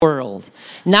world.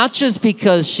 Not just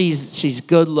because she's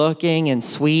good looking and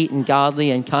sweet and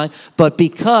godly and kind, but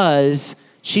because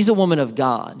she's a woman of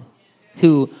God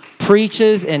who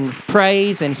preaches and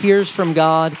prays and hears from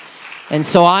God. And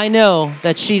so I know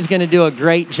that she's going to do a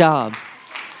great job.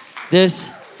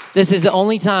 This is the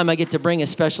only time I get to bring a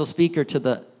special speaker to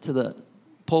the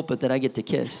pulpit that I get to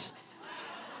kiss.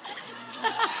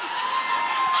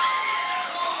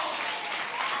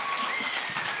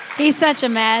 He's such a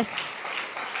mess.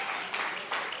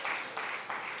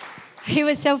 He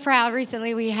was so proud.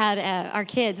 Recently, we had our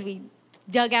kids. We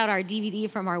dug out our DVD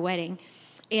from our wedding,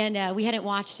 and we hadn't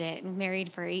watched it. I'm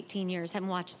married for 18 years, haven't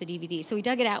watched the DVD. So we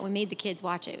dug it out and we made the kids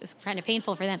watch it. It was kind of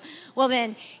painful for them. Well,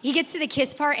 then he gets to the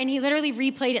kiss part, and he literally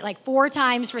replayed it like 4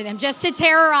 times for them just to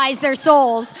terrorize their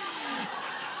souls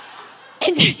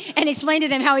and explain to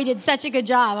them how he did such a good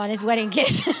job on his wedding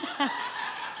kiss.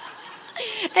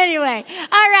 Anyway,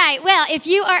 all right. Well, if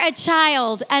you are a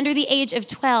child under the age of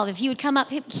 12, if you would come up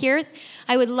here,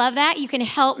 I would love that. You can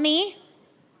help me.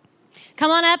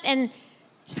 Come on up and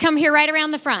just come here right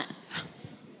around the front.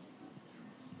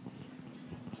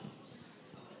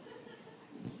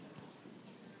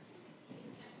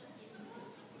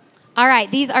 All right,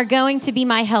 these are going to be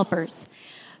my helpers.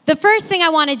 The first thing I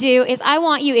want to do is I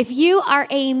want you, if you are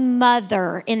a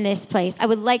mother in this place, I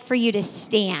would like for you to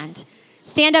stand.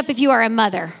 Stand up if you are a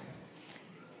mother.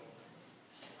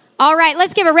 All right,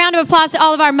 let's give a round of applause to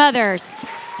all of our mothers.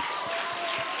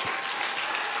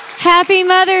 Happy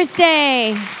Mother's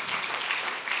Day.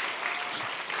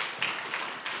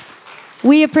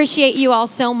 We appreciate you all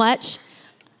so much.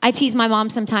 I tease my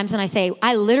mom sometimes and I say,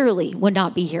 I literally would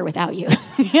not be here without you.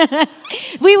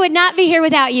 We would not be here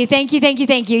without you. Thank you, thank you,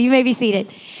 thank you. You may be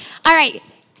seated. All right.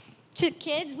 To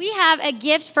kids, we have a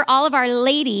gift for all of our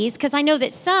ladies, because I know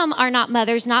that some are not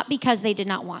mothers, not because they did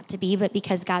not want to be, but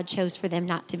because God chose for them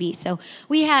not to be. So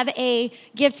we have a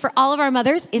gift for all of our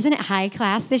mothers. Isn't it high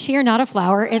class this year? Not a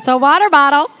flower. It's a water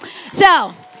bottle.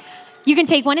 So you can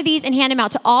take one of these and hand them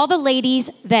out to all the ladies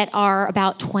that are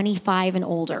about 25 and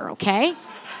older, okay?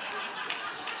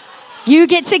 You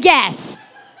get to guess.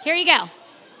 Here you go.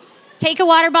 Take a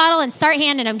water bottle and start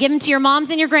handing them. Give them to your moms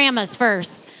and your grandmas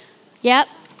first. Yep.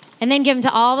 And then give them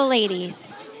to all the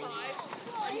ladies.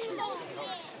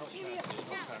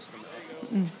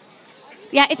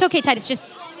 Yeah, it's okay, Titus.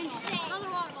 Just... Another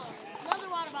water bottle. Another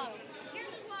water bottle. Here's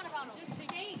his water bottle. Just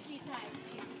thank you, Titus.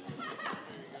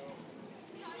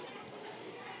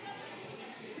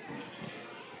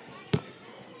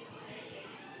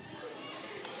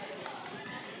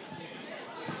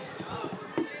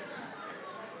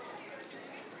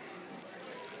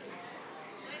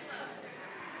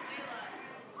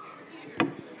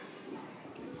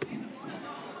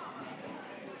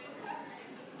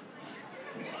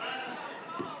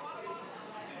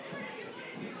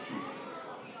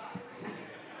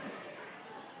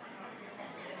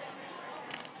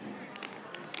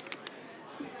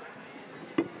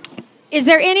 Is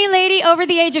there any lady over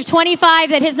the age of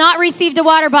 25 that has not received a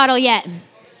water bottle yet?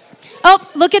 Oh,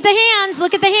 look at the hands.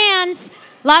 Look at the hands.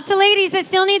 Lots of ladies that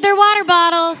still need their water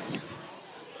bottles.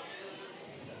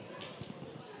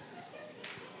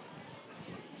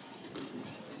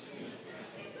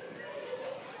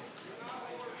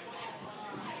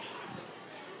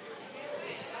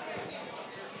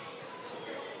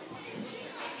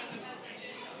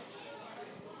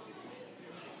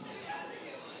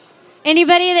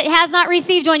 Anybody that has not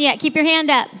received one yet, keep your hand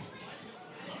up.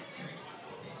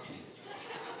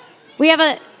 We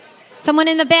have someone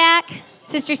in the back.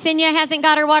 Sister Sinya hasn't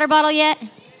got her water bottle yet.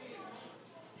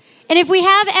 And if we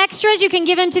have extras, you can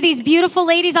give them to these beautiful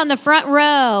ladies on the front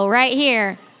row right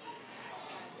here.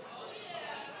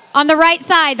 On the right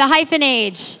side, the hyphen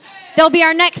age. They'll be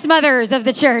our next mothers of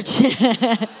the church.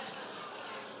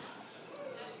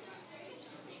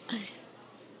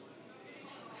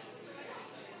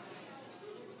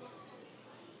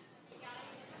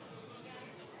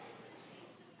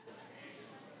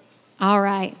 All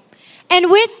right. And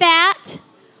with that,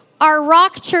 our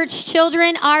Rock Church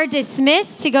children are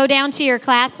dismissed to go down to your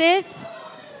classes.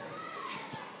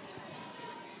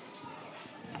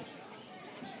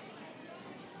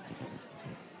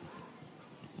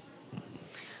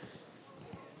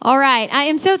 All right. I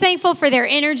am so thankful for their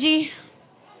energy.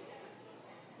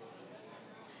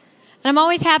 And I'm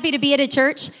always happy to be at a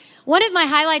church. One of my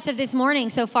highlights of this morning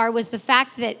so far was the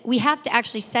fact that we have to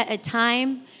actually set a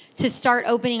time to start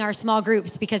opening our small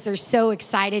groups because they're so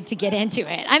excited to get into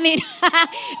it. I mean,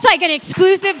 it's like an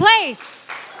exclusive place.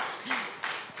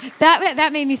 That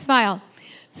made me smile.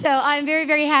 So I'm very,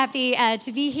 very happy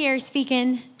to be here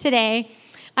speaking today.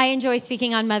 I enjoy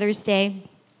speaking on Mother's Day.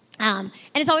 And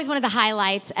it's always one of the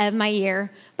highlights of my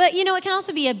year. But, it can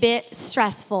also be a bit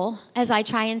stressful as I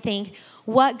try and think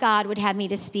what God would have me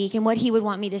to speak and what he would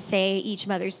want me to say each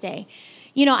Mother's Day.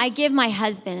 I give my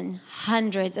husband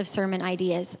hundreds of sermon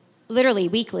ideas, literally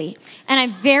weekly. And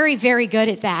I'm very, very good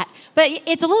at that. But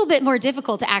it's a little bit more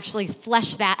difficult to actually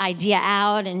flesh that idea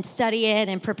out and study it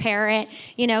and prepare it,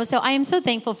 So I am so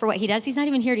thankful for what he does. He's not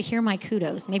even here to hear my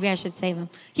kudos. Maybe I should save him.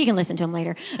 He can listen to them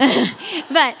later.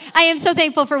 But I am so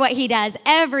thankful for what he does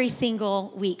every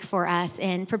single week for us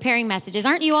in preparing messages.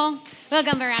 Aren't you all?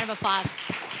 Welcome, a round of applause.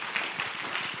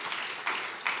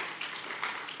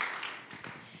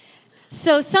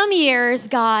 So some years,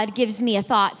 God gives me a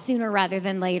thought sooner rather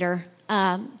than later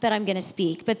that I'm going to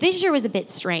speak. But this year was a bit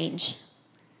strange.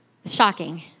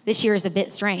 Shocking. This year is a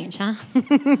bit strange, huh?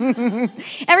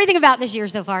 Everything about this year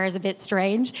so far is a bit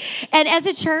strange. And as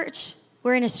a church,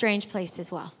 we're in a strange place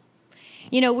as well.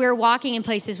 We're walking in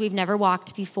places we've never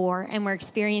walked before, and we're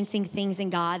experiencing things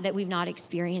in God that we've not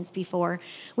experienced before.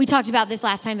 We talked about this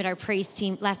last night at our praise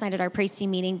team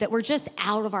meeting, that we're just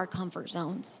out of our comfort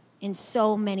zones in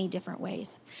so many different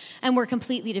ways. And we're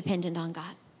completely dependent on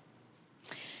God.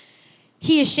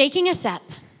 He is shaking us up.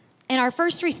 And our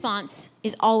first response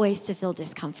is always to feel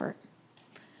discomfort.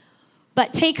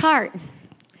 But take heart.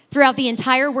 Throughout the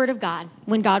entire Word of God,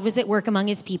 when God was at work among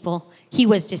his people, he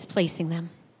was displacing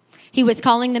them. He was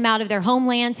calling them out of their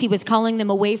homelands. He was calling them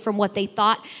away from what they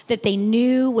thought that they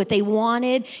knew, what they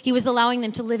wanted. He was allowing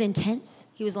them to live in tents.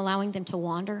 He was allowing them to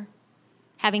wander,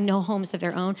 having no homes of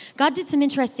their own. God did some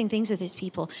interesting things with his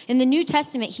people. In the New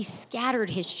Testament, he scattered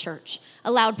his church,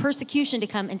 allowed persecution to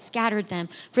come and scattered them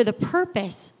for the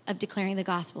purpose of declaring the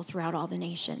gospel throughout all the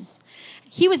nations.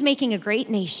 He was making a great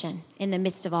nation in the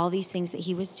midst of all these things that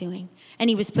he was doing. And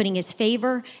he was putting his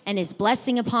favor and his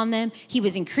blessing upon them. He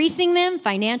was increasing them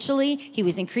financially. He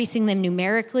was increasing them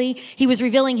numerically. He was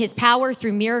revealing his power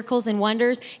through miracles and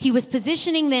wonders. He was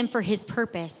positioning them for his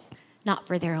purpose, not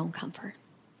for their own comfort.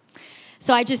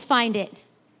 So I just find it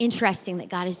interesting that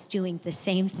God is doing the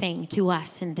same thing to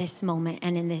us in this moment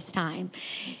and in this time.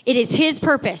 It is his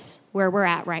purpose where we're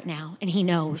at right now, and he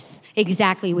knows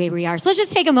exactly where we are. So let's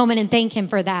just take a moment and thank him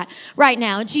for that right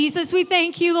now. Jesus, we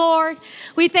thank you, Lord.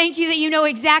 We thank you that you know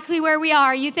exactly where we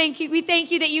are. We thank you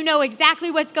that you know exactly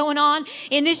what's going on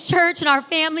in this church, in our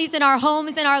families, in our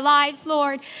homes, in our lives,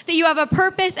 Lord, that you have a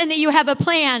purpose and that you have a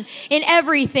plan in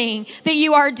everything that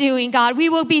you are doing, God. We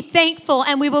will be thankful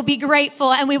and we will be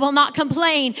grateful and we will not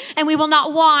complain and we will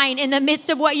not whine in the midst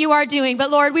of what you are doing.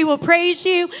 But Lord, we will praise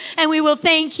you and we will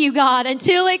thank you, God.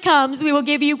 Until it comes, we will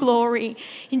give you glory.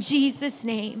 In Jesus'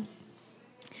 name.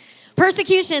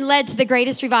 Persecution led to the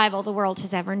greatest revival the world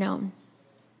has ever known.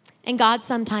 And God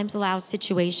sometimes allows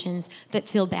situations that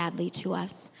feel badly to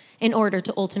us in order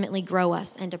to ultimately grow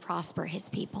us and to prosper his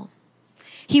people.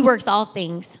 He works all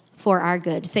things for our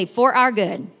good. Say, for our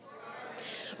good.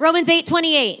 Romans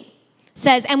 8:28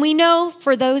 says, and we know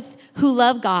for those who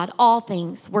love God, all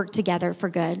things work together for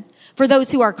good, for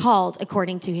those who are called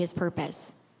according to his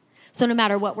purpose. So no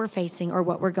matter what we're facing or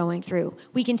what we're going through,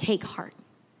 we can take heart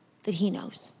that he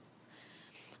knows.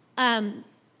 I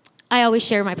always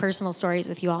share my personal stories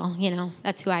with you all.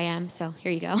 That's who I am. So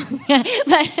here you go.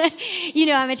 But,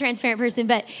 I'm a transparent person.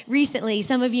 But recently,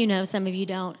 some of you know, some of you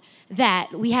don't,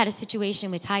 that we had a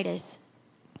situation with Titus.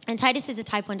 And Titus is a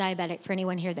type 1 diabetic, for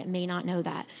anyone here that may not know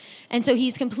that. And so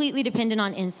he's completely dependent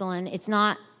on insulin.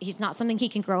 He's not something he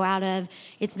can grow out of.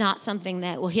 It's not something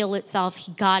that will heal itself.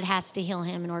 God has to heal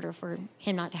him in order for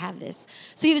him not to have this.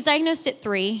 So he was diagnosed at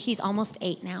 3. He's almost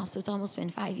 8 now, so it's almost been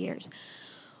 5 years.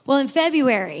 Well, in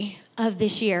February of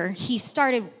this year, he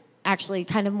started, actually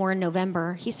kind of more in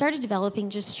November, he started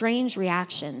developing just strange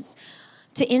reactions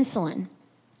to insulin.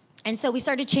 And so we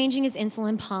started changing his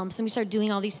insulin pumps, and we started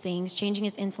doing all these things, changing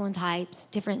his insulin types,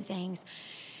 different things.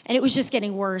 And it was just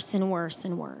getting worse and worse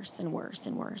and worse and worse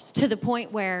and worse, to the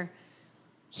point where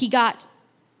we'd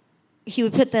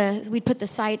put the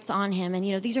sites on him.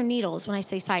 And, these are needles. When I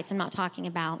say sites, I'm not talking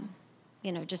about,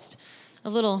 just a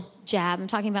little jab. I'm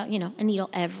talking about, a needle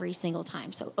every single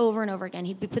time. So over and over again,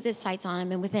 he'd put the sites on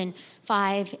him, and within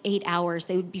 5-8 hours,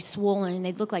 they would be swollen, and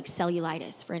they'd look like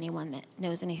cellulitis for anyone that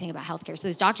knows anything about healthcare. So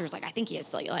his doctor was like, I think he has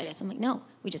cellulitis. I'm like, no,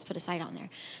 we just put a site on there.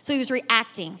 So he was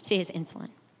reacting to his insulin.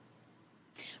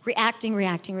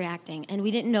 Reacting, and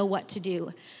we didn't know what to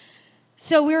do.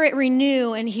 So we were at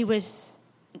Renew, and his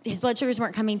blood sugars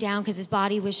weren't coming down because his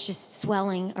body was just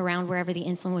swelling around wherever the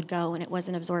insulin would go, and it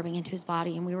wasn't absorbing into his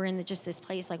body. And we were in just this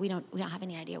place like we don't have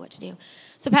any idea what to do.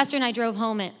 So Pastor and I drove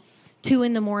home at 2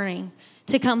 a.m.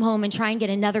 to come home and try and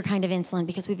get another kind of insulin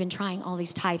because we've been trying all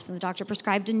these types, and the doctor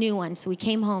prescribed a new one. So we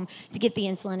came home to get the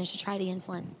insulin and to try the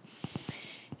insulin.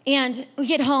 And we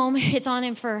get home, it's on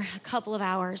him for a couple of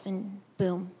hours, and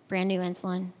boom, brand new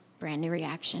insulin, brand new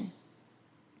reaction.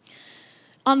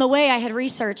 On the way, I had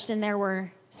researched, and there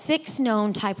were 6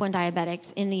 known type 1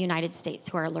 diabetics in the United States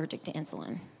who are allergic to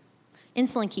insulin.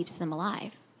 Insulin keeps them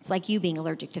alive. It's like you being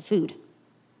allergic to food.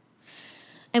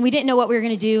 And we didn't know what we were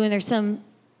going to do, and there's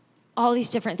all these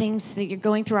different things that you're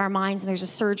going through our minds, and there's a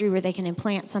surgery where they can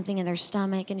implant something in their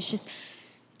stomach, and it's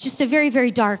just a very, very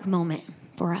dark moment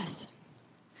for us.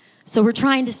 So we're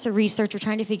trying to research, we're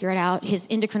trying to figure it out. His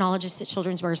endocrinologists at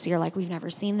Children's Mercy are like, we've never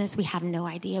seen this, we have no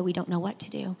idea, we don't know what to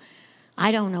do.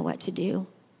 I don't know what to do.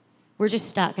 We're just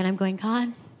stuck, and I'm going,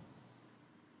 God,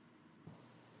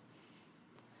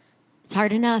 it's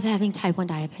hard enough having type 1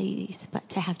 diabetes, but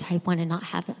to have type 1 and not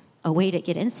have a way to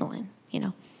get insulin,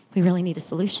 we really need a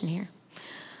solution here.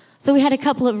 So we had a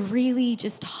couple of really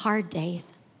just hard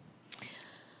days.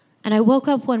 And I woke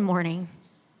up one morning,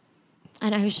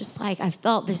 and I was just like, I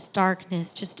felt this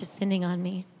darkness just descending on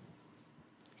me.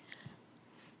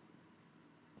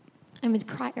 I'm a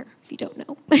crier, if you don't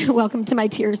know. Welcome to my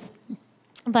tears.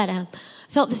 But I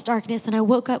felt this darkness, and I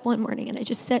woke up one morning, and I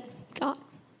just said, God,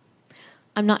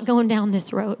 I'm not going down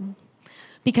this road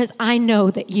because I know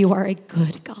that you are a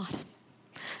good God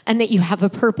and that you have a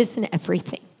purpose in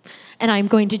everything. And I'm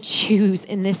going to choose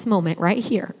in this moment right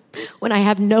here, when I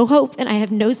have no hope and I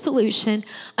have no solution,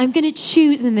 I'm going to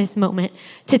choose in this moment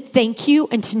to thank you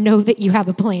and to know that you have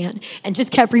a plan. And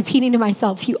just kept repeating to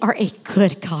myself, you are a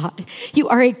good God. You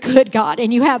are a good God,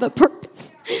 and you have a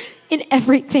purpose in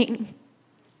everything.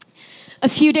 A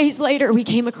few days later, we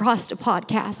came across a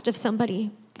podcast of somebody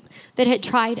that had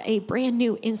tried a brand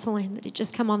new insulin that had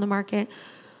just come on the market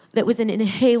that was an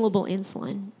inhalable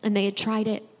insulin. And they had tried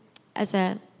it as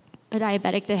a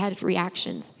diabetic that had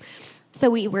reactions. So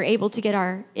we were able to get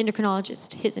his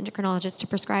endocrinologist to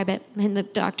prescribe it. And the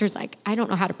doctor's like, I don't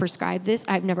know how to prescribe this.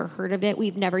 I've never heard of it.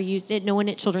 We've never used it. No one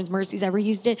at Children's Mercy's ever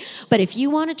used it. But if you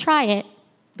want to try it,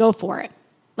 go for it.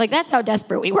 Like, that's how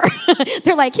desperate we were.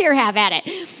 They're like, here, have at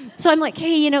it. So I'm like,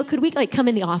 hey, could we come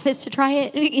in the office to try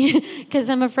it? Because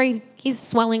I'm afraid he's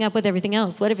swelling up with everything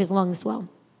else. What if his lungs swell?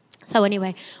 So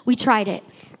anyway, we tried it.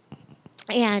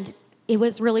 And it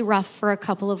was really rough for a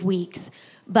couple of weeks,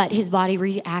 but his body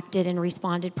reacted and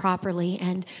responded properly,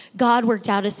 and God worked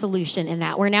out a solution in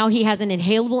that, where now he has an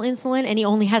inhalable insulin, and he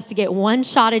only has to get 1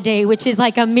 shot a day, which is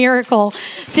like a miracle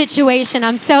situation.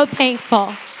 I'm so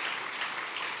thankful.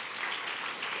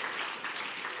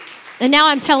 And now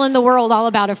I'm telling the world all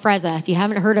about Afrezza. If you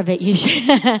haven't heard of it, you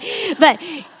should. But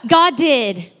God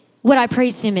did what I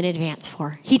praised him in advance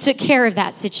for. He took care of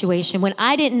that situation. When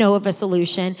I didn't know of a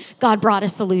solution, God brought a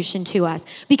solution to us,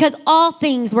 because all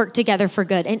things work together for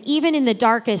good. And even in the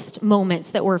darkest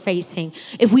moments that we're facing,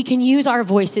 if we can use our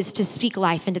voices to speak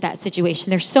life into that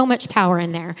situation, there's so much power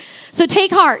in there. So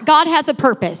take heart. God has a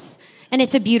purpose, and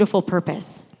it's a beautiful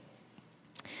purpose.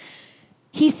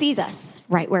 He sees us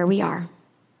right where we are.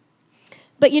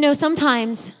 But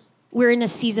sometimes we're in a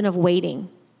season of waiting.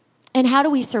 And how do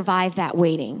we survive that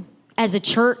waiting? As a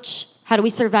church, how do we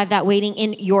survive that waiting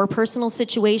in your personal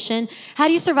situation? How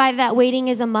do you survive that waiting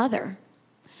as a mother?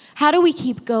 How do we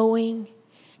keep going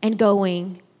and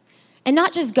going? And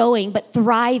not just going, but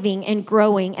thriving and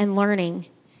growing and learning.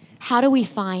 How do we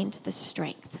find the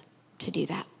strength to do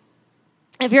that?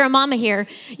 If you're a mama here,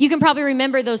 you can probably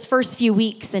remember those first few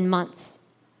weeks and months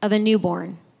of a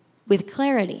newborn with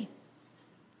clarity.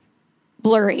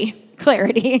 Blurry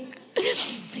clarity.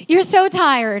 You're so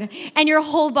tired, and your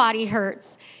whole body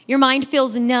hurts. Your mind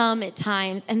feels numb at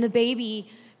times, and the baby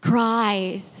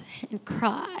cries and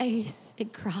cries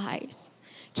and cries.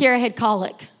 Kira had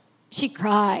colic. She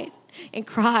cried and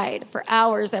cried for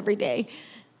hours every day.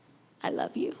 I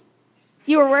love you.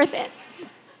 You were worth it.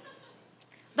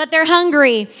 But they're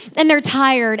hungry, and they're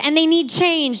tired, and they need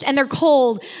change, and they're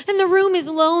cold, and the room is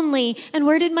lonely, and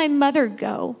where did my mother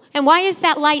go? And why is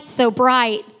that light so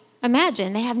bright?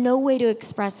 Imagine, they have no way to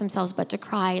express themselves but to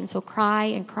cry, and so cry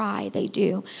and cry they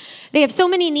do. They have so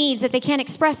many needs that they can't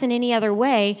express in any other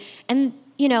way, and,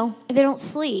 they don't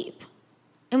sleep.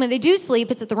 And when they do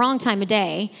sleep, it's at the wrong time of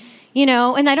day,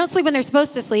 and they don't sleep when they're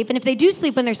supposed to sleep, and if they do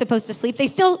sleep when they're supposed to sleep, they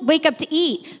still wake up to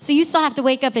eat, so you still have to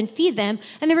wake up and feed them,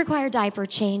 and they require diaper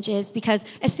changes, because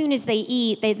as soon as they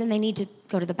eat, then they need to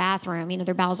go to the bathroom.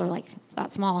 Their bowels are like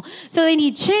that small. So they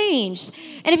need changed.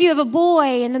 And if you have a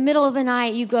boy, in the middle of the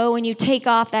night, you go and you take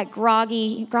off that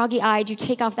groggy-eyed, you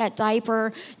take off that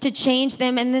diaper to change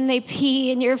them, and then they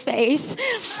pee in your face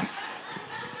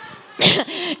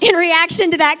in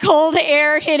reaction to that cold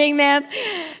air hitting them.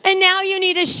 And now you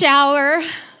need a shower.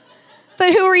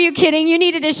 But who are you kidding? You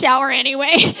needed a shower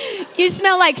anyway. You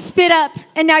smell like spit up,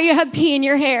 and now you have pee in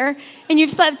your hair. and you've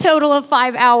slept a total of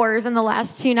 5 hours in the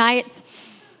last 2 nights.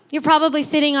 You're probably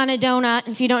sitting on a donut.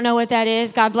 If you don't know what that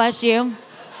is, God bless you.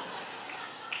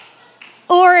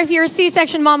 Or if you're a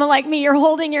C-section mama like me, you're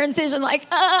holding your incision like,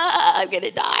 I'm going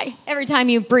to die every time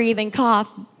you breathe and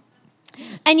cough.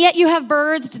 And yet you have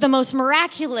birthed the most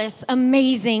miraculous,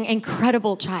 amazing,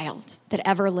 incredible child that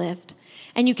ever lived.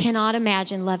 And you cannot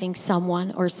imagine loving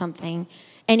someone or something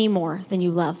any more than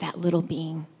you love that little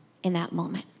being in that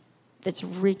moment that's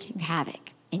wreaking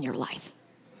havoc in your life.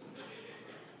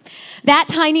 That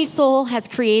tiny soul has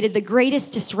created the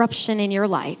greatest disruption in your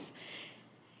life.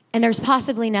 And there's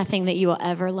possibly nothing that you will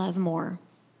ever love more.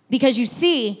 Because you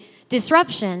see,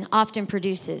 disruption often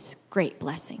produces great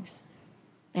blessings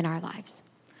in our lives.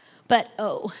 But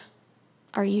oh,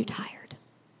 are you tired?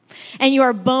 And you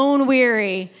are bone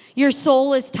weary. Your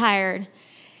soul is tired.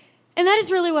 And that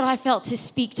is really what I felt to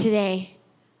speak today.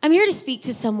 I'm here to speak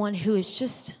to someone who is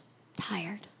just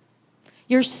tired.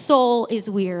 Your soul is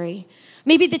weary.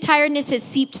 Maybe the tiredness has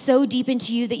seeped so deep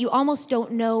into you that you almost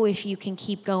don't know if you can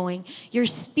keep going. Your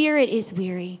spirit is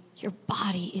weary. Your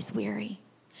body is weary.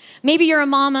 Maybe you're a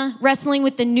mama wrestling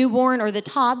with the newborn or the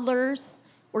toddlers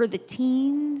or the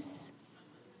teens.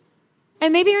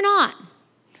 And maybe you're not.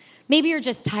 Maybe you're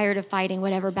just tired of fighting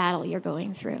whatever battle you're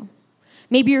going through.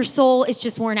 Maybe your soul is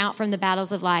just worn out from the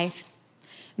battles of life.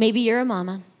 Maybe you're a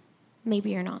mama.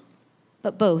 Maybe you're not.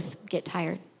 But both get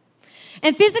tired.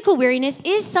 And physical weariness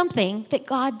is something that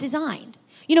God designed.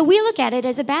 You know, we look at it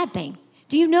as a bad thing.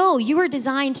 Do you know you were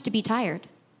designed to be tired?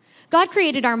 God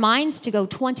created our minds to go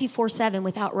 24/7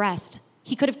 without rest.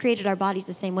 He could have created our bodies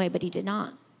the same way, but he did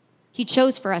not. He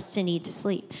chose for us to need to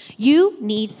sleep. You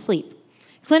need sleep.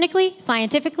 Clinically,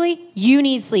 scientifically, you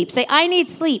need sleep. Say, I need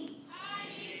sleep.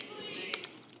 I need sleep.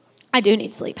 I do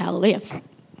need sleep. Hallelujah.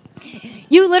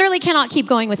 You literally cannot keep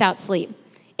going without sleep.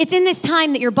 It's in this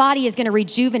time that your body is going to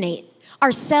rejuvenate.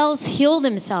 Our cells heal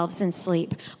themselves in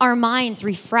sleep. Our minds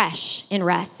refresh in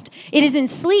rest. It is in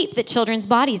sleep that children's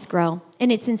bodies grow,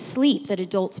 and it's in sleep that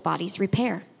adults' bodies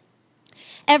repair.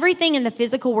 Everything in the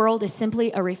physical world is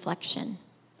simply a reflection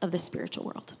of the spiritual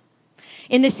world.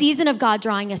 In the season of God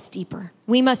drawing us deeper,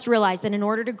 we must realize that in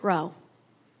order to grow,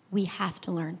 we have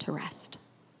to learn to rest.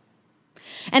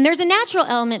 And there's a natural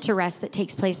element to rest that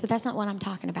takes place, but that's not what I'm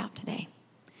talking about today.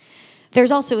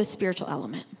 There's also a spiritual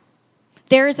element.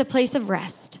 There is a place of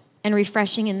rest and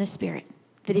refreshing in the spirit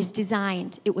that is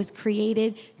designed, it was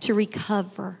created to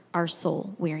recover our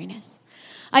soul weariness.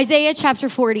 Isaiah chapter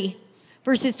 40,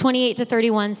 verses 28 to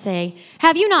 31 say,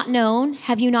 have you not known,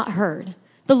 have you not heard?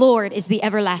 The Lord is the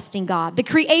everlasting God, the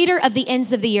creator of the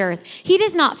ends of the earth. He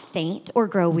does not faint or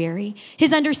grow weary.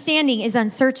 His understanding is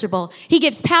unsearchable. He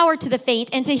gives power to the faint,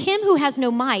 and to him who has no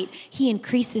might, he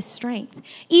increases strength.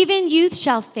 Even youth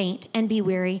shall faint and be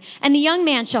weary, and the young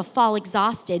man shall fall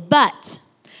exhausted. But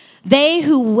they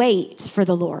who wait for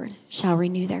the Lord shall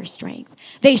renew their strength.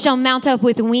 They shall mount up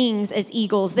with wings as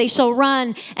eagles. They shall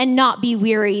run and not be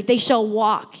weary. They shall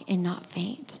walk and not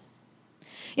faint.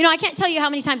 You know, I can't tell you how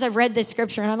many times I've read this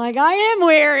scripture and I'm like, I am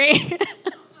weary. And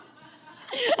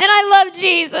I love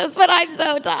Jesus, but I'm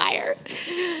so tired.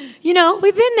 You know,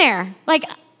 we've been there. Like,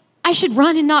 I should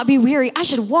run and not be weary. I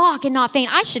should walk and not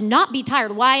faint. I should not be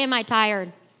tired. Why am I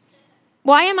tired?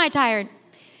 Why am I tired?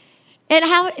 And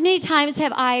how many times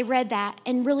have I read that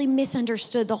and really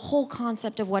misunderstood the whole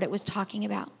concept of what it was talking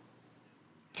about?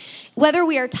 Whether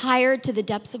we are tired to the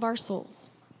depths of our souls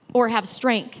or have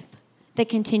strength that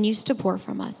continues to pour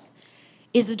from us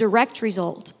is a direct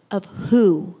result of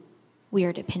who we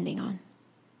are depending on.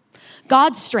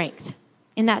 God's strength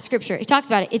in that scripture, he talks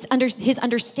about it. It's under his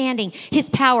understanding, his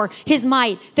power, his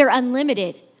might. They're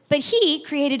unlimited. But he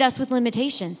created us with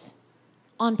limitations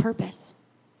on purpose.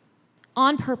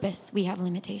 On purpose, we have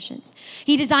limitations.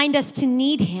 He designed us to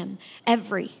need him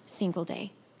every single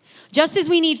day. Just as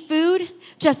we need food,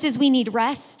 just as we need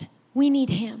rest, we need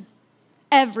him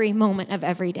every moment of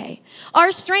every day.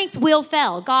 Our strength will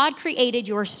fail. God created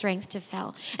your strength to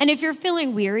fail. And if you're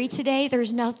feeling weary today,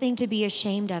 there's nothing to be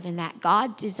ashamed of in that.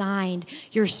 God designed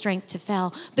your strength to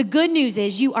fail. The good news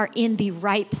is you are in the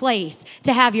right place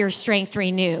to have your strength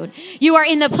renewed. You are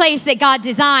in the place that God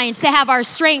designed to have our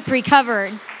strength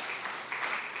recovered.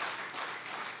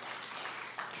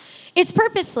 It's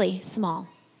purposely small.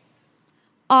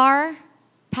 Our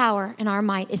power and our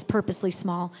might is purposely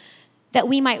small, that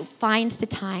we might find the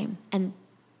time and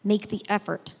make the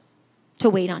effort to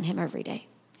wait on him every day.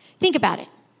 Think about it.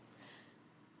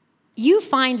 You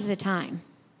find the time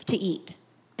to eat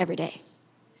every day.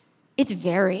 It's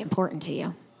very important to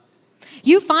you.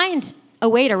 You find a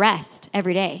way to rest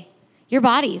every day. Your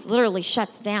body literally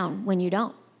shuts down when you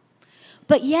don't.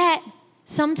 But yet,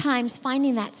 sometimes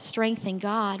finding that strength in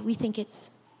God, we think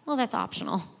well, that's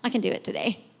optional. I can do it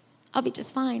today. I'll be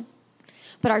just fine.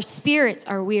 But our spirits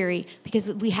are weary because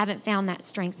we haven't found that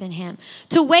strength in him.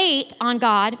 To wait on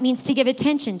God means to give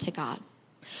attention to God.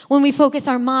 When we focus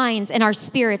our minds and our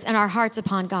spirits and our hearts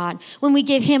upon God, when we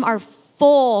give him our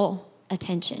full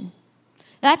attention.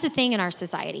 That's a thing in our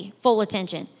society, full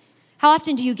attention. How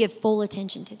often do you give full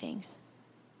attention to things?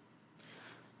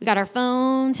 We got our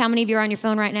phones. How many of you are on your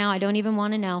phone right now? I don't even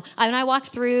want to know. When I walk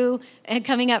through and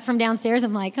coming up from downstairs,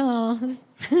 I'm like, oh,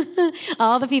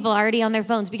 all the people already on their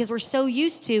phones because we're so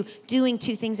used to doing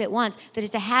two things at once that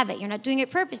it's a habit. You're not doing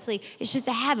it purposely. It's just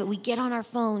a habit. We get on our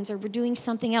phones or we're doing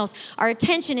something else. Our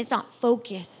attention is not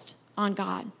focused on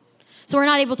God. So we're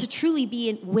not able to truly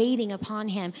be waiting upon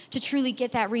him, to truly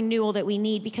get that renewal that we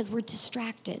need because we're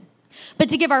distracted. But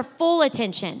to give our full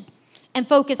attention and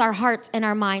focus our hearts and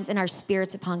our minds and our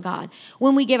spirits upon God.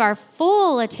 When we give our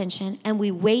full attention and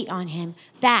we wait on him,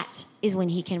 that is when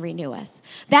he can renew us.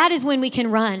 That is when we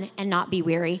can run and not be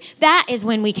weary. That is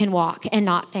when we can walk and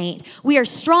not faint. We are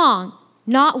strong,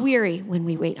 not weary when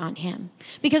we wait on him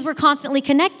because we're constantly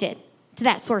connected to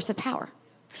that source of power.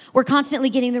 We're constantly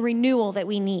getting the renewal that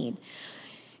we need.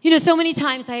 You know, so many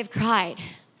times I have cried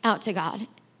out to God,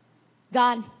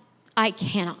 God, I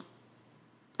cannot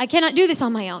do this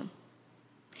on my own.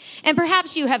 And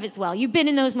perhaps you have as well. You've been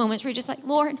in those moments where you're just like,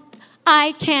 Lord,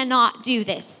 I cannot do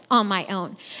this on my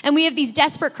own. And we have these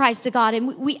desperate cries to God,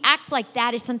 and we act like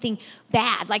that is something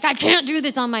bad. Like, I can't do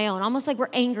this on my own. Almost like we're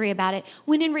angry about it.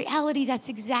 When in reality, that's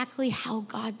exactly how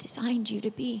God designed you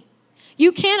to be.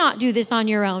 You cannot do this on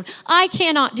your own. I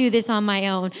cannot do this on my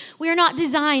own. We are not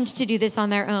designed to do this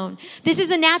on their own. This is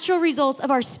a natural result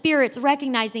of our spirits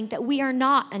recognizing that we are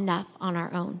not enough on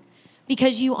our own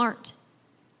because you aren't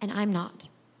and I'm not.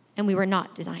 And we were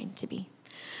not designed to be.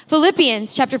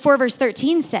 Philippians chapter 4, verse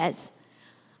 13 says,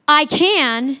 I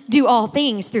can do all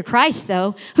things through Christ,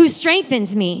 though, who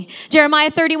strengthens me.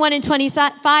 Jeremiah 31 and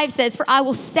 25 says, for I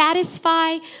will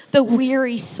satisfy the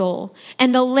weary soul,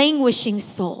 and the languishing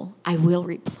soul I will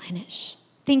replenish.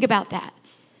 Think about that.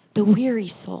 The weary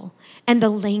soul and the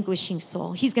languishing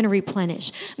soul. He's going to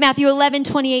replenish. Matthew 11,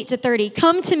 28 to 30.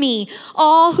 Come to me,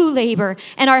 all who labor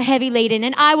and are heavy laden,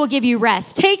 and I will give you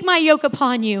rest. Take my yoke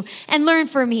upon you and learn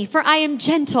from me, for I am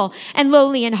gentle and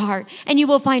lowly in heart, and you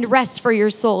will find rest for your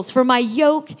souls. For my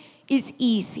yoke is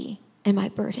easy and my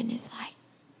burden is light.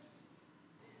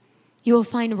 You will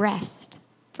find rest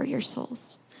for your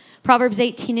souls. Proverbs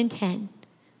 18 and 10.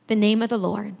 The name of the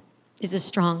Lord is a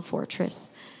strong fortress.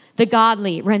 The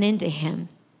godly run into him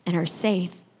and are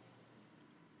safe.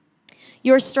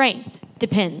 Your strength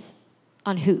depends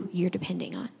on who you're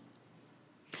depending on.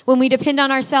 When we depend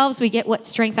on ourselves, we get what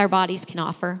strength our bodies can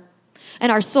offer,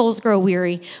 and our souls grow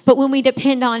weary. But when we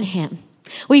depend on him,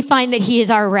 we find that he is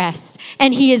our rest,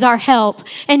 and he is our help,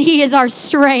 and he is our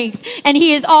strength, and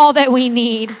he is all that we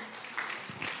need.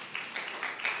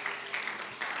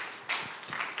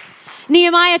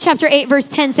 Nehemiah chapter 8, verse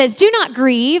 10 says, do not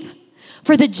grieve,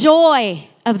 for the joy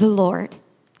of the Lord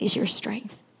is your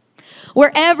strength.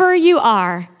 Wherever you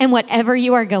are and whatever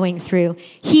you are going through,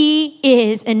 he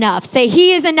is enough. Say,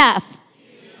 he is enough.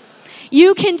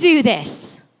 You can do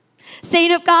this.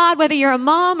 Saint of God, whether you're a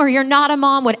mom or you're not a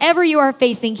mom, whatever you are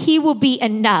facing, he will be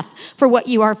enough for what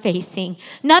you are facing.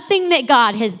 Nothing that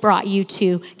God has brought you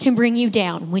to can bring you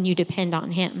down when you depend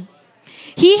on him.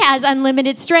 He has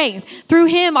unlimited strength. Through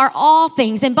him are all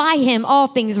things, and by him all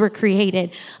things were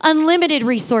created. Unlimited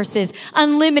resources,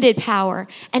 unlimited power.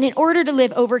 And in order to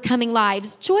live overcoming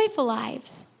lives, joyful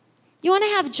lives. You want to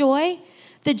have joy?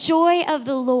 The joy of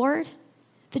the Lord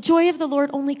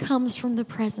only comes from the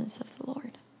presence of the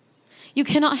Lord. You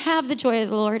cannot have the joy of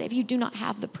the Lord if you do not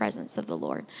have the presence of the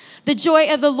Lord. The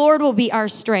joy of the Lord will be our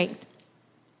strength.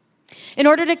 In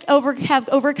order to have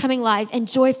overcoming life and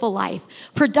joyful life,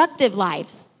 productive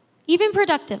lives, even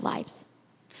productive lives,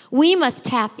 we must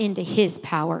tap into his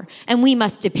power and we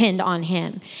must depend on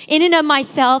him. In and of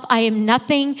myself, I am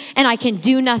nothing and I can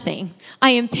do nothing.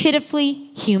 I am pitifully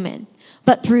human,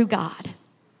 but through God,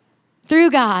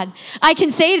 I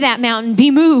can say to that mountain, be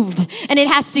moved, and it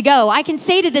has to go. I can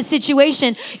say to the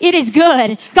situation, it is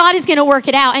good. God is going to work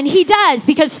it out, and he does,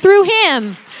 because through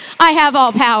him, I have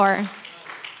all power.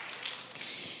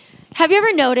 Have you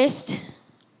ever noticed,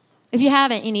 if you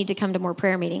haven't, you need to come to more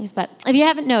prayer meetings, but if you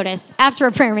haven't noticed, after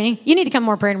a prayer meeting, you need to come to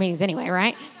more prayer meetings anyway,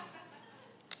 right?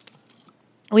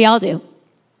 We all do.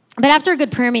 But after a good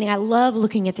prayer meeting, I love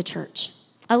looking at the church.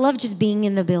 I love just being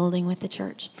in the building with the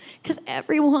church because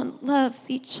everyone loves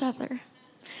each other.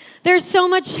 There's so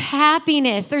much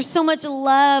happiness. There's so much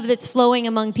love that's flowing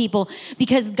among people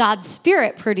because God's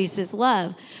Spirit produces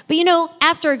love. But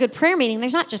after a good prayer meeting,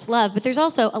 there's not just love, but there's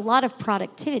also a lot of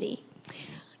productivity.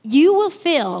 You will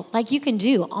feel like you can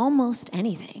do almost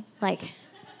anything. Like,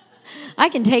 I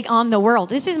can take on the world.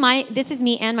 This is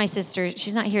me and my sister.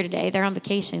 She's not here today. They're on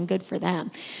vacation. Good for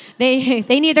them. They're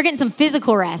getting some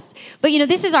physical rest. But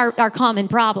this is our common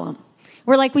problem.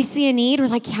 We're like, we see a need. We're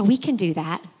like, yeah, we can do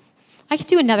that. I can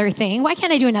do another thing. Why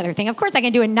can't I do another thing? Of course I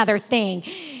can do another thing.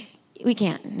 We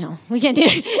can't. No, we can't do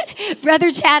it.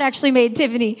 Brother Chad actually made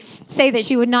Tiffany say that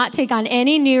she would not take on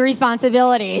any new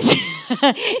responsibilities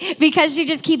because she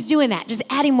just keeps doing that, just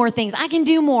adding more things. I can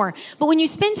do more. But when you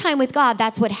spend time with God,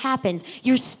 that's what happens.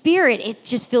 Your spirit, it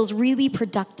just feels really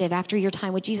productive after your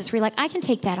time with Jesus. Where you're like, I can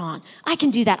take that on. I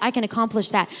can do that. I can accomplish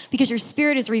that because your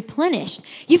spirit is replenished.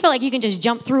 You feel like you can just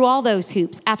jump through all those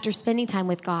hoops after spending time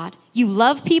with God. You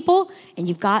love people and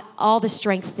you've got all the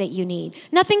strength that you need.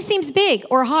 Nothing seems big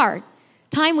or hard.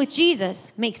 Time with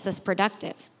Jesus makes us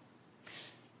productive.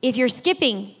 If you're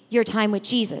skipping your time with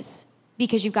Jesus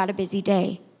because you've got a busy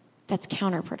day, that's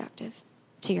counterproductive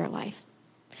to your life.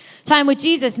 Time with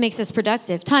Jesus makes us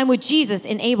productive. Time with Jesus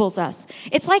enables us.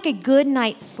 It's like a good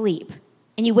night's sleep,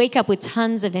 and you wake up with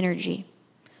tons of energy.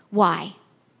 Why?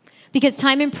 Because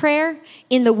time in prayer,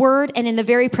 in the Word, and in the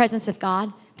very presence of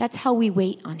God, that's how we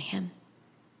wait on Him.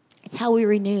 It's how we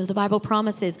renew. The Bible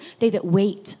promises they that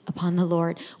wait upon the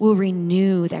Lord will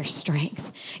renew their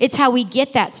strength. It's how we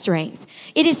get that strength.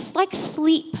 It is like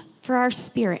sleep for our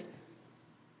spirit.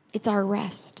 It's our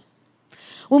rest.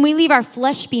 When we leave our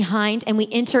flesh behind and we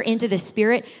enter into the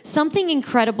Spirit, something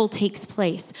incredible takes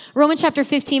place. Romans chapter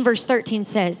 15, verse 13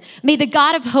 says, "May the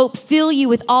God of hope fill you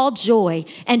with all joy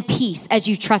and peace as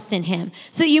you trust in Him,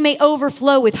 so that you may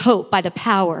overflow with hope by the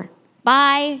power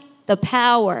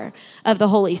of the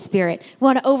Holy Spirit." We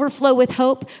want to overflow with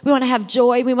hope. We want to have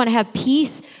joy. We want to have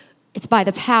peace. It's by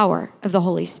the power of the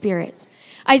Holy Spirit.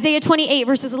 Isaiah 28,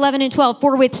 verses 11 and 12,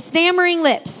 "For with stammering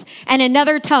lips and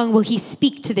another tongue will He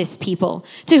speak to this people,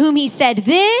 to whom He said,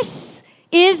 this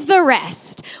is the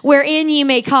rest, wherein ye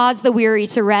may cause the weary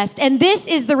to rest. And this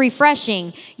is the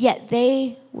refreshing, yet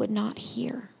they would not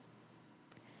hear."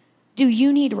 Do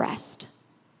you need rest?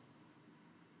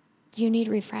 Do you need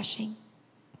refreshing?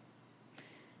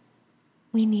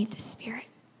 We need the Spirit.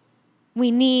 We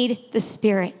need the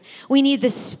Spirit. We need the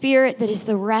Spirit that is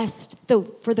the rest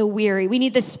for the weary. We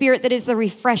need the Spirit that is the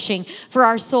refreshing for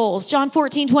our souls. John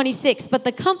 14:26, "But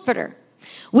the Comforter,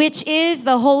 which is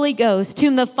the Holy Ghost,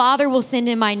 whom the Father will send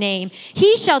in my name,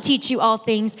 He shall teach you all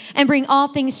things and bring all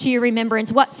things to your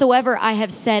remembrance, whatsoever I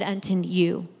have said unto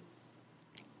you."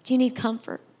 Do you need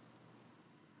comfort?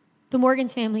 The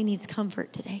Morgan's family needs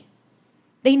comfort today.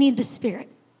 They need the Spirit.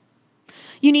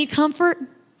 You need comfort.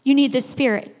 You need the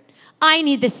Spirit. I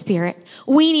need the Spirit.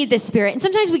 We need the Spirit. And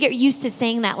sometimes we get used to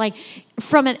saying that, like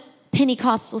from a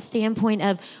Pentecostal standpoint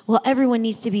of, well, everyone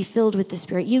needs to be filled with the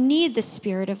Spirit. You need the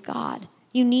Spirit of God.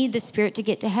 You need the Spirit to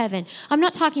get to heaven. I'm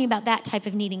not talking about that type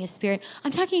of needing a Spirit.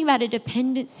 I'm talking about a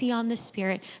dependency on the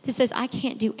Spirit that says, I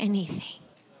can't do anything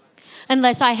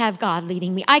unless I have God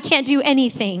leading me. I can't do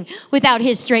anything without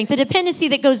His strength. A dependency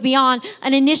that goes beyond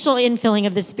an initial infilling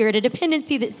of the Spirit. A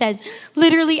dependency that says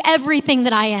literally everything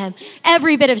that I am,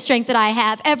 every bit of strength that I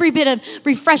have, every bit of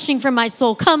refreshing from my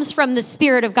soul comes from the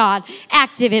Spirit of God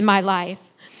active in my life.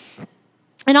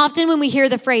 And often when we hear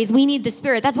the phrase, we need the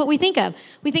Spirit, that's what we think of.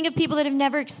 We think of people that have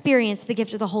never experienced the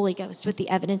gift of the Holy Ghost with the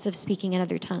evidence of speaking in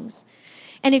other tongues.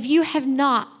 And if you have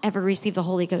not ever received the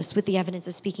Holy Ghost with the evidence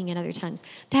of speaking in other tongues,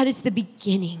 that is the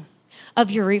beginning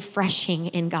of your refreshing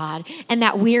in God and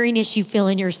that weariness you feel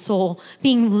in your soul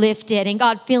being lifted and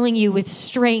God filling you with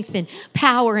strength and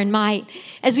power and might.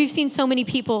 As we've seen so many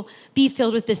people be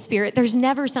filled with the Spirit, there's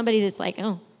never somebody that's like,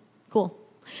 oh, cool.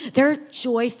 They're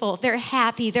joyful. They're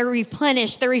happy. They're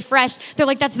replenished. They're refreshed. They're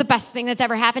like, that's the best thing that's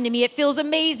ever happened to me. It feels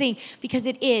amazing because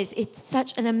it is. It's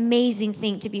such an amazing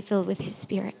thing to be filled with His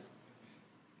Spirit.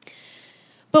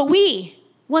 But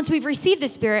once we've received the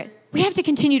Spirit, we have to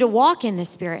continue to walk in the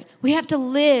Spirit. We have to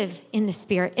live in the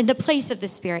Spirit, in the place of the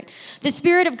Spirit. The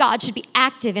Spirit of God should be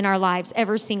active in our lives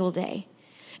every single day.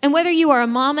 And whether you are a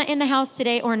mama in the house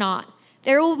today or not,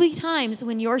 there will be times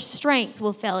when your strength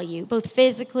will fail you, both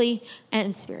physically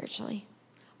and spiritually.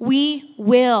 We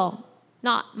will,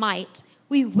 not might,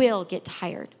 we will get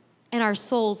tired, and our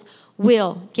souls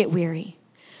will get weary.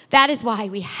 That is why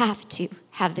we have to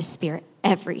have the Spirit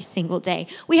every single day.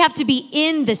 We have to be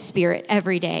in the Spirit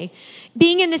every day.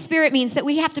 Being in the Spirit means that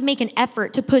we have to make an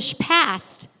effort to push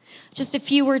past just a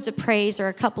few words of praise or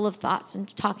a couple of thoughts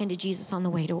and talking to Jesus on the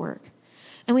way to work.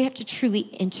 And we have to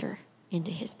truly enter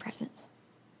into His presence.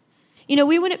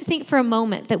 We wouldn't think for a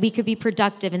moment that we could be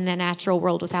productive in the natural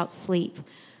world without sleep.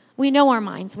 We know our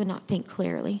minds would not think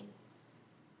clearly.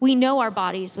 We know our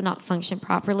bodies would not function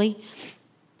properly.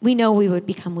 We know we would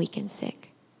become weak and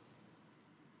sick.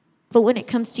 But when it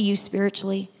comes to you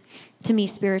spiritually, to me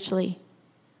spiritually,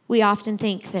 we often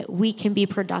think that we can be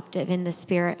productive in the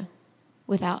Spirit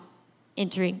without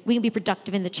entering. We can be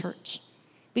productive in the church.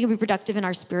 We can be productive in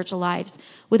our spiritual lives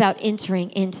without entering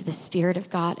into the Spirit of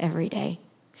God every day,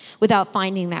 without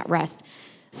finding that rest.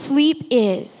 Sleep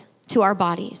is to our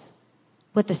bodies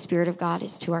what the Spirit of God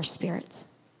is to our spirits.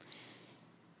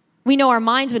 We know our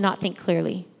minds would not think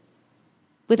clearly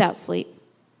without sleep,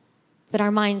 but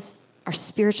our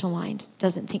spiritual mind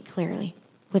doesn't think clearly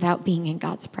without being in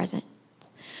God's presence.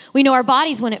 We know our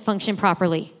bodies wouldn't function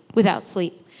properly without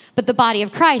sleep, but the body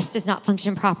of Christ does not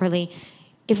function properly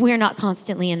if we are not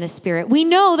constantly in the Spirit. We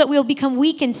know that we'll become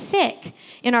weak and sick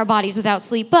in our bodies without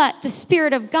sleep, but the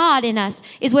Spirit of God in us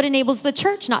is what enables the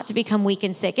church not to become weak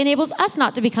and sick, enables us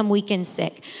not to become weak and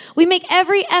sick. We make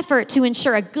every effort to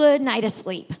ensure a good night of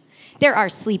sleep. There are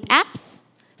sleep apps,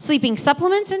 sleeping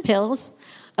supplements and pills,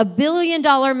 a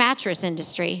billion-dollar mattress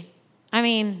industry. I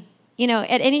mean,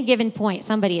 at any given point,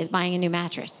 somebody is buying a new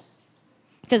mattress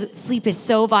because sleep is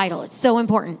so vital. It's so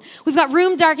important. We've got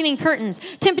room-darkening curtains,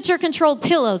 temperature-controlled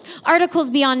pillows, articles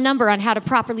beyond number on how to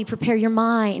properly prepare your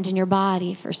mind and your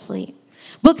body for sleep.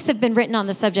 Books have been written on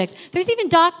the subject. There's even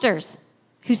doctors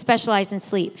who specialize in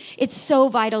sleep. It's so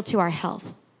vital to our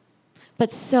health.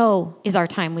 But so is our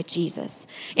time with Jesus.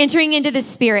 Entering into the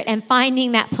Spirit and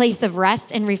finding that place of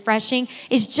rest and refreshing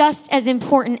is just as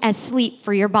important as sleep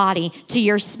for your body to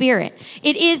your spirit.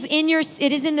 It is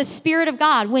in the Spirit of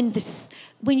God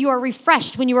when you are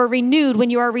refreshed, when you are renewed,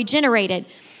 when you are regenerated.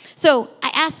 So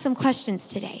I asked some questions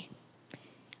today.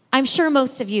 I'm sure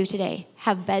most of you today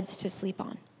have beds to sleep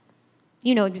on.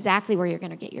 You know exactly where you're going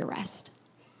to get your rest.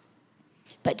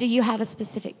 But do you have a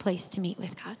specific place to meet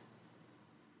with God?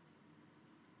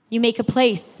 You make a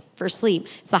place for sleep.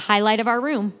 It's the highlight of our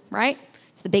room, right?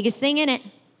 It's the biggest thing in it.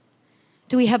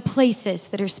 Do we have places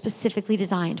that are specifically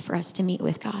designed for us to meet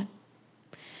with God?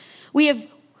 We have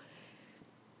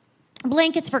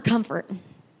blankets for comfort.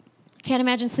 Can't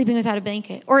imagine sleeping without a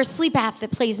blanket. Or a sleep app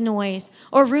that plays noise.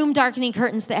 Or room darkening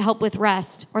curtains that help with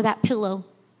rest. Or that pillow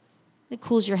that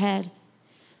cools your head.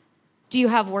 Do you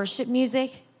have worship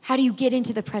music? How do you get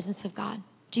into the presence of God?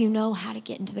 Do you know how to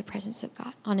get into the presence of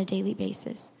God on a daily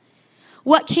basis?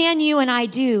 What can you and I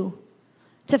do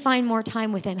to find more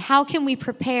time with Him? How can we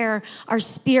prepare our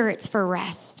spirits for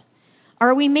rest?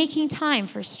 Are we making time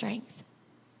for strength?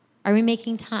 Are we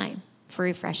making time for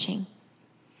refreshing?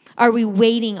 Are we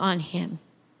waiting on Him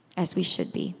as we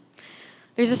should be?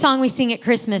 There's a song we sing at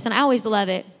Christmas, and I always love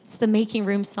it. It's the Making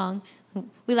Room song.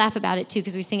 We laugh about it, too,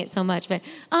 because we sing it so much. But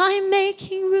I'm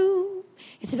making room.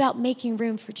 It's about making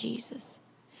room for Jesus.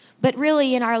 But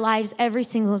really, in our lives, every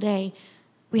single day,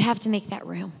 we have to make that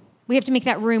room. We have to make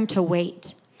that room to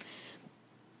wait.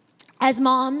 As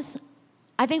moms,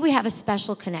 I think we have a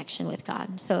special connection with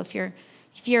God. So if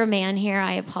you're a man here,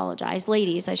 I apologize.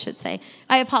 Ladies, I should say.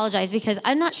 I apologize because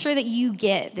I'm not sure that you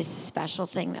get this special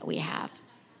thing that we have.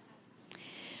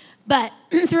 But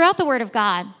throughout the Word of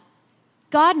God,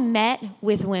 God met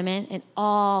with women in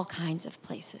all kinds of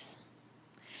places.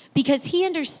 Because He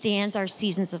understands our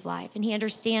seasons of life, and He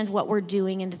understands what we're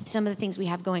doing and some of the things we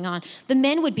have going on. The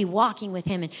men would be walking with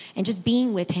Him and just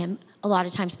being with Him a lot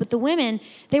of times. But the women,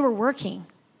 they were working.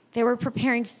 They were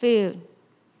preparing food.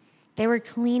 They were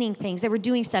cleaning things. They were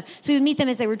doing stuff. So He would meet them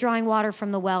as they were drawing water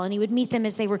from the well, and He would meet them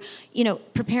as they were,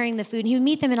 preparing the food. And He would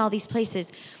meet them in all these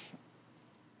places.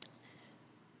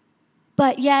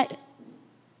 But yet,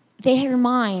 their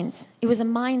minds, it was a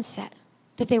mindset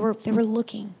that they were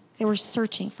looking. They were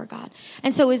searching for God.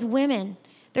 And so as women,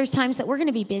 there's times that we're going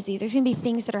to be busy. There's going to be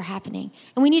things that are happening.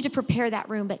 And we need to prepare that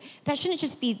room. But that shouldn't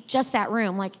just be just that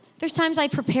room. Like, there's times I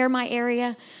prepare my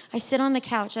area. I sit on the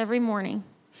couch every morning.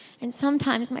 And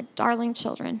sometimes my darling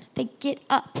children, they get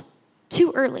up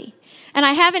too early. And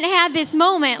I haven't had this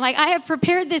moment. Like, I have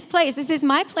prepared this place. This is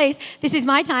my place. This is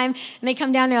my time. And they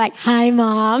come down. They're like, "Hi,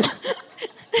 Mom."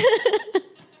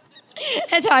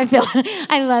 That's how I feel.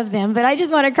 I love them, but I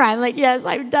just want to cry. I'm like, yes,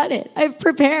 I've done it. I've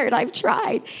prepared. I've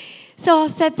tried. So I'll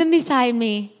set them beside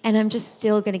me, and I'm just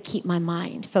still going to keep my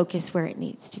mind focused where it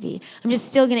needs to be. I'm just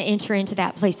still going to enter into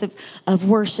that place of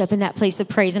worship and that place of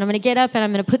praise. And I'm going to get up, and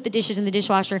I'm going to put the dishes in the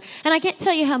dishwasher. And I can't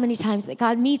tell you how many times that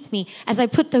God meets me as I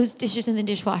put those dishes in the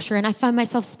dishwasher, and I find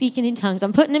myself speaking in tongues.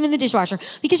 I'm putting them in the dishwasher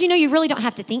because, you really don't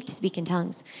have to think to speak in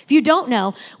tongues. If you don't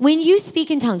know, when you speak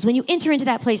in tongues, when you enter into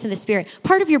that place in the Spirit,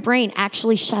 part of your brain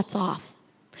actually shuts off.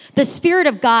 The Spirit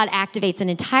of God activates an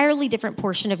entirely different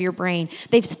portion of your brain.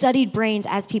 They've studied brains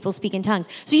as people speak in tongues.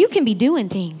 So you can be doing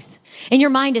things, and your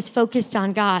mind is focused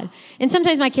on God. And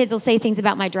sometimes my kids will say things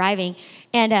about my driving,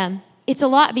 and it's a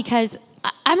lot because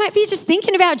I might be just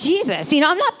thinking about Jesus.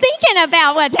 I'm not thinking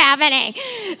about what's happening.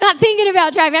 I'm not thinking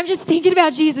about driving. I'm just thinking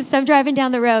about Jesus. So I'm driving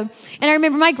down the road. And I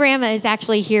remember my grandma is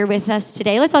actually here with us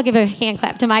today. Let's all give a hand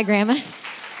clap to my grandma.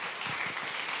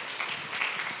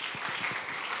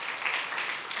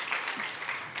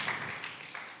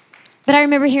 But I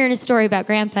remember hearing a story about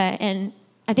Grandpa, and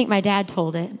I think my dad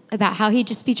told it, about how he'd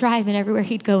just be driving everywhere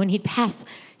he'd go, and he'd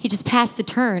just pass the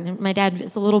turn. And my dad,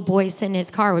 as a little boy sitting in his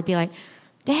car, would be like,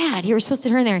 Dad, you were supposed to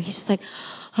turn there. He's just like,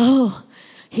 oh,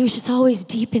 he was just always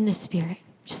deep in the Spirit,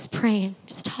 just praying,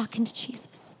 just talking to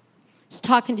Jesus,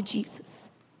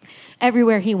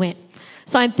 everywhere he went.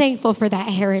 So I'm thankful for that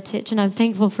heritage, and I'm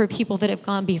thankful for people that have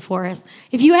gone before us.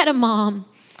 If you had a mom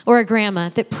or a grandma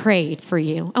that prayed for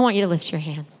you, I want you to lift your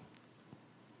hands.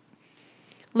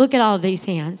 Look at all of these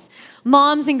hands.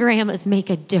 Moms and grandmas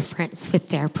make a difference with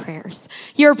their prayers.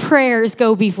 Your prayers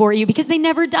go before you because they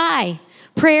never die.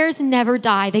 Prayers never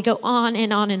die. They go on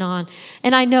and on and on.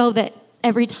 And I know that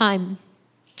every time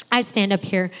I stand up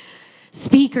here,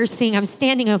 speak or sing, I'm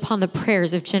standing upon the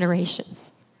prayers of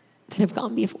generations that have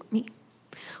gone before me.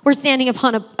 We're standing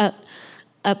upon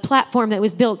a platform that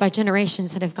was built by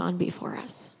generations that have gone before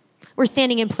us. We're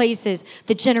standing in places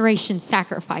that generations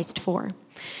sacrificed for.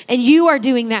 And you are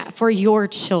doing that for your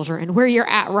children, where you're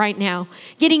at right now.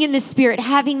 Getting in the Spirit,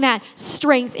 having that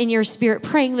strength in your spirit,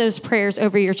 praying those prayers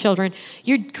over your children.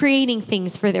 You're creating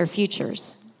things for their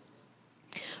futures.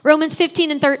 Romans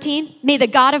 15:13, may the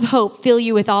God of hope fill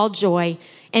you with all joy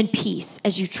and peace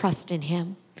as you trust in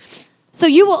him. So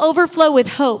you will overflow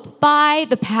with hope by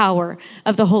the power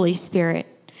of the Holy Spirit.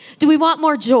 Do we want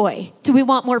more joy? Do we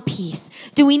want more peace?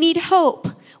 Do we need hope?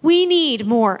 We need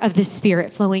more of the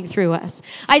Spirit flowing through us.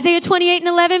 Isaiah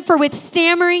 28:11, for with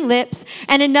stammering lips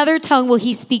and another tongue will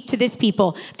he speak to this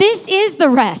people. This is the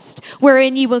rest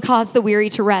wherein you will cause the weary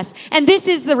to rest. And this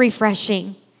is the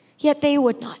refreshing. Yet they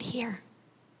would not hear.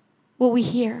 Will we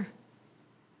hear?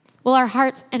 Will our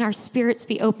hearts and our spirits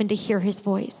be open to hear his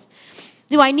voice?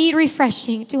 Do I need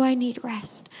refreshing? Do I need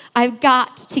rest? I've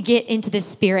got to get into the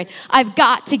Spirit. I've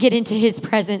got to get into his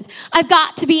presence. I've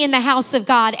got to be in the house of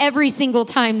God every single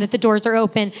time that the doors are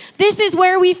open. This is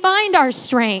where we find our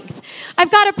strength. I've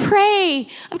got to pray.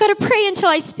 I've got to pray until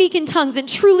I speak in tongues and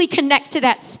truly connect to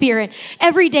that Spirit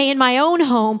every day in my own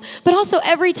home, but also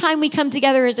every time we come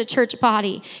together as a church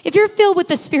body. If you're filled with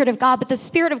the Spirit of God, but the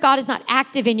Spirit of God is not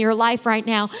active in your life right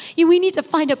now, we need to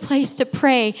find a place to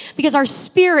pray because our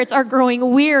spirits are growing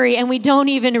weary and we don't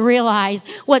even realize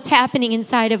what's happening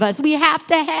inside of us. We have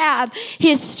to have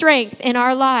his strength in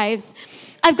our lives.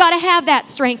 I've got to have that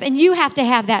strength, and you have to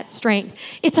have that strength.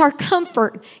 It's our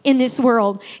comfort in this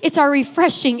world. It's our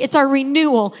refreshing. It's our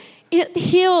renewal. It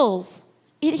heals.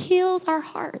 It heals our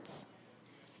hearts.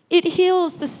 It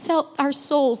heals our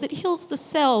souls. It heals the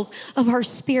cells of our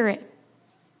spirit.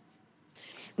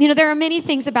 There are many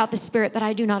things about the Spirit that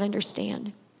I do not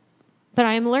understand, but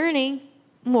I am learning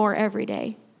more every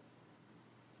day.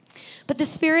 But the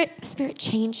Spirit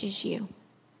changes you.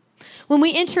 When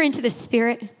we enter into the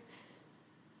Spirit,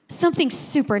 something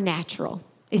supernatural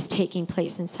is taking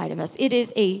place inside of us. It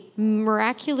is a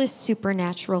miraculous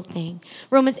supernatural thing.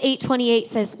 Romans 8:28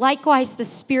 says, likewise, the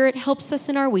Spirit helps us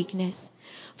in our weakness,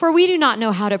 for we do not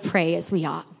know how to pray as we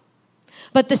ought.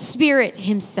 But the Spirit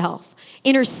himself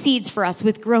intercedes for us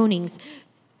with groanings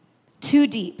too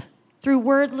deep, through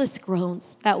wordless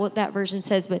groans. That's what that version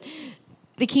says, but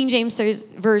the King James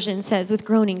Version says with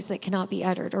groanings that cannot be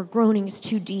uttered, or groanings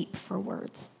too deep for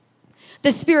words.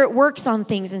 The Spirit works on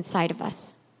things inside of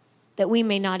us that we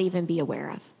may not even be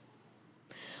aware of.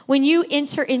 When you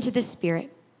enter into the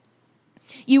Spirit,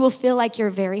 you will feel like your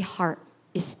very heart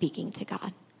is speaking to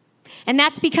God. And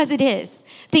that's because it is.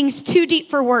 Things too deep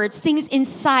for words, things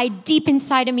deep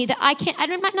inside of me that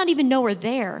I might not even know are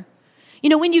there.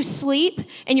 When you sleep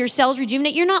and your cells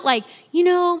rejuvenate, you're not like,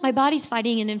 my body's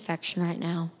fighting an infection right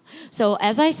now. So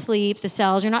as I sleep, the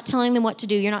cells, you're not telling them what to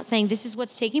do. You're not saying this is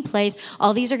what's taking place.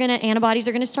 All these antibodies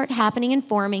are going to start happening and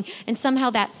forming. And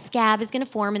somehow that scab is going to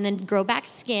form and then grow back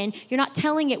skin. You're not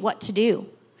telling it what to do.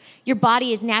 Your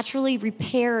body is naturally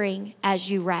repairing as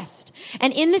you rest.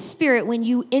 And in the Spirit, when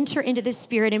you enter into the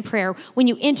Spirit in prayer, when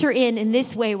you enter in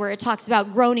this way where it talks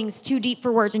about groanings too deep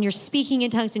for words and you're speaking in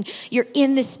tongues and you're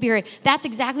in the Spirit, that's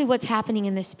exactly what's happening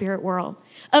in the spirit world.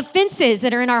 Offenses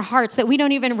that are in our hearts that we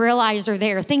don't even realize are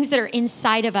there, things that are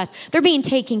inside of us, they're being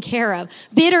taken care of.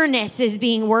 Bitterness is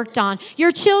being worked on.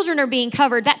 Your children are being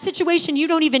covered. That situation you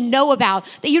don't even know about,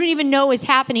 that you don't even know is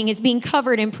happening, is being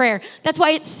covered in prayer. That's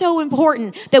why it's so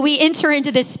important that we enter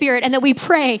into the Spirit and that we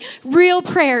pray real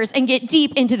prayers and get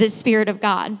deep into the Spirit of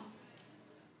God.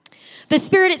 The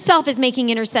Spirit itself is making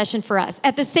intercession for us.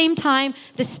 At the same time,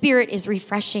 the Spirit is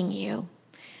refreshing you.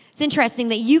 It's interesting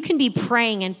that you can be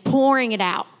praying and pouring it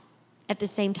out at the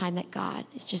same time that God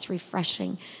is just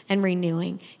refreshing and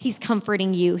renewing. He's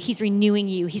comforting you. He's renewing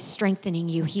you. He's strengthening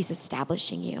you. He's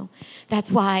establishing you.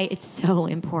 That's why it's so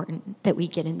important that we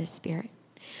get in the Spirit.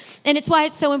 And it's why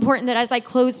it's so important that as I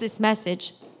close this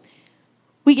message,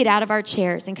 we get out of our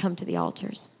chairs and come to the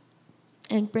altars.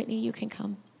 And Brittany, you can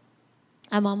come.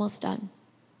 I'm almost done.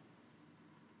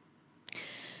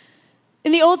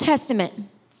 In the Old Testament,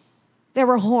 there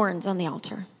were horns on the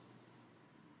altar.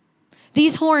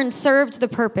 These horns served the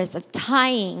purpose of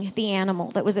tying the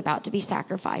animal that was about to be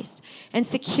sacrificed and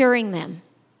securing them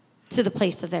to the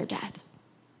place of their death.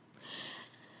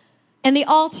 And the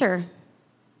altar,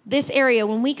 this area,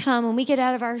 when we get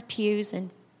out of our pews and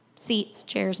seats,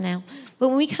 chairs now, but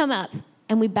when we come up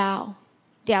and we bow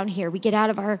down here, we get out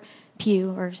of our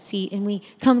pew or seat and we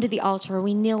come to the altar, or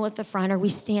we kneel at the front, or we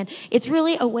stand. It's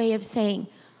really a way of saying,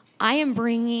 I am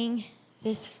bringing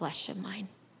this flesh of mine,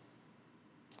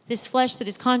 this flesh that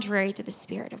is contrary to the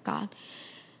Spirit of God.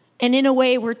 And in a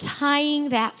way, we're tying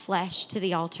that flesh to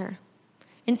the altar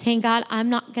and saying, God, I'm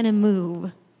not going to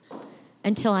move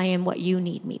until I am what you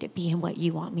need me to be and what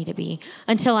you want me to be,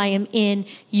 until I am in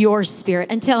your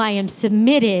Spirit, until I am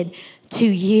submitted to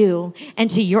you and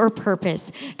to your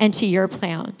purpose and to your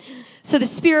plan. So the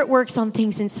Spirit works on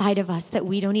things inside of us that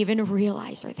we don't even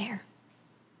realize are there.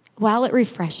 While it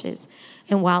refreshes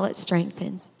and while it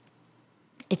strengthens,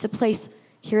 it's a place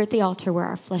here at the altar where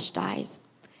our flesh dies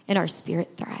and our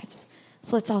spirit thrives.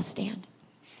 So let's all stand.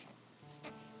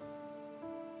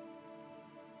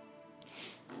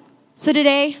 So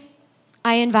today,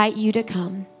 I invite you to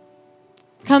come.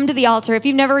 Come to the altar. If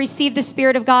you've never received the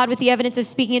Spirit of God with the evidence of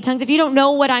speaking in tongues, if you don't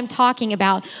know what I'm talking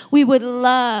about, we would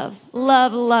love,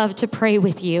 love, love to pray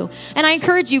with you. And I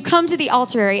encourage you, come to the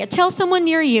altar area. Tell someone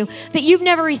near you that you've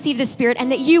never received the Spirit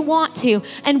and that you want to,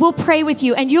 and we'll pray with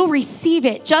you, and you'll receive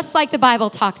it just like the Bible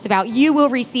talks about. You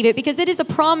will receive it because it is a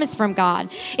promise from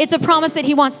God. It's a promise that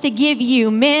He wants to give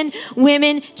you, men,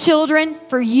 women, children,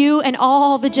 for you and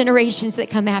all the generations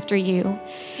that come after you.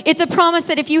 It's a promise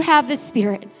that if you have the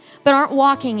Spirit, but aren't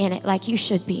walking in it like you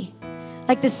should be,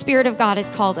 like the Spirit of God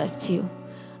has called us to,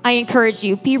 I encourage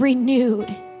you, be renewed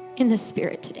in the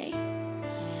Spirit today.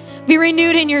 Be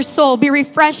renewed in your soul. Be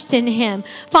refreshed in Him.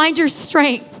 Find your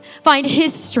strength. Find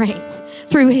His strength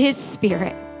through His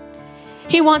Spirit.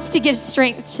 He wants to give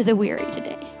strength to the weary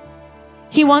today.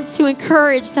 He wants to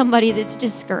encourage somebody that's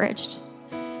discouraged.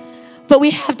 But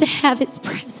we have to have His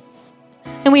presence,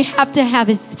 and we have to have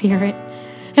His Spirit,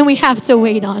 and we have to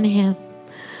wait on Him.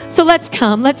 So let's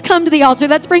come to the altar.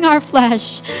 Let's bring our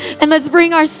flesh and let's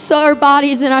bring our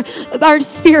bodies and our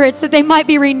spirits that they might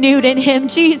be renewed in Him,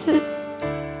 Jesus.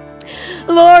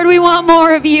 Lord, we want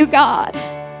more of you, God.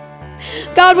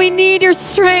 God, we need your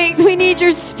strength. We need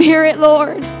your Spirit,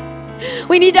 Lord.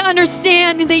 We need to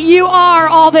understand that you are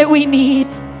all that we need.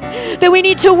 That we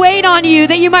need to wait on you,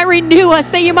 that you might renew us,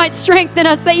 that you might strengthen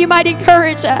us, that you might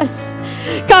encourage us.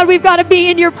 God, we've got to be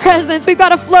in your presence. We've got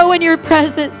to flow in your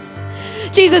presence.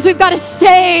 Jesus, we've got to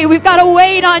stay. We've got to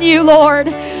wait on you, Lord.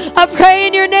 I pray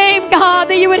in your name, God,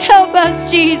 that you would help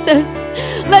us, Jesus.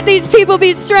 Let these people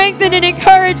be strengthened and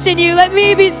encouraged in you. Let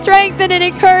me be strengthened and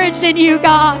encouraged in you,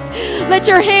 God. Let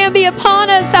your hand be upon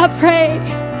us, I pray.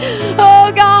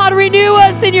 Oh, God, renew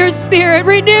us in your Spirit.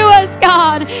 Renew us,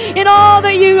 God, in all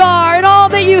that you are and all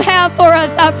that you have for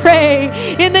us, I pray.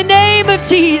 In the name of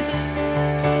Jesus.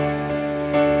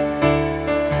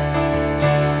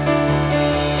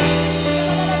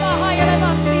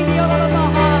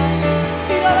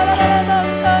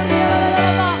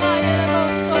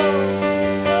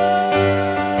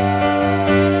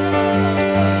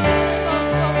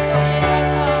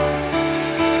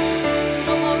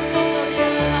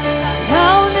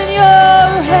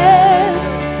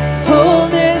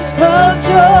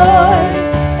 Joy,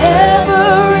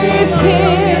 every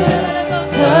fear,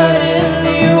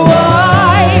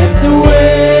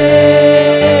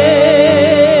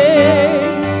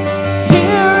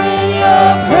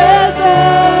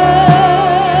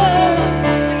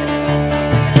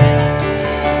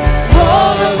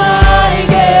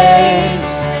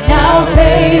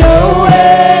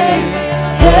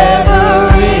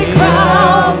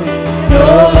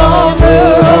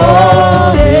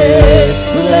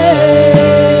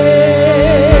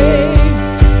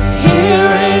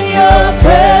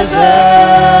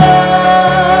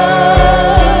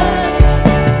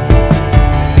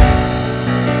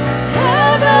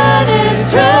 love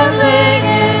is true.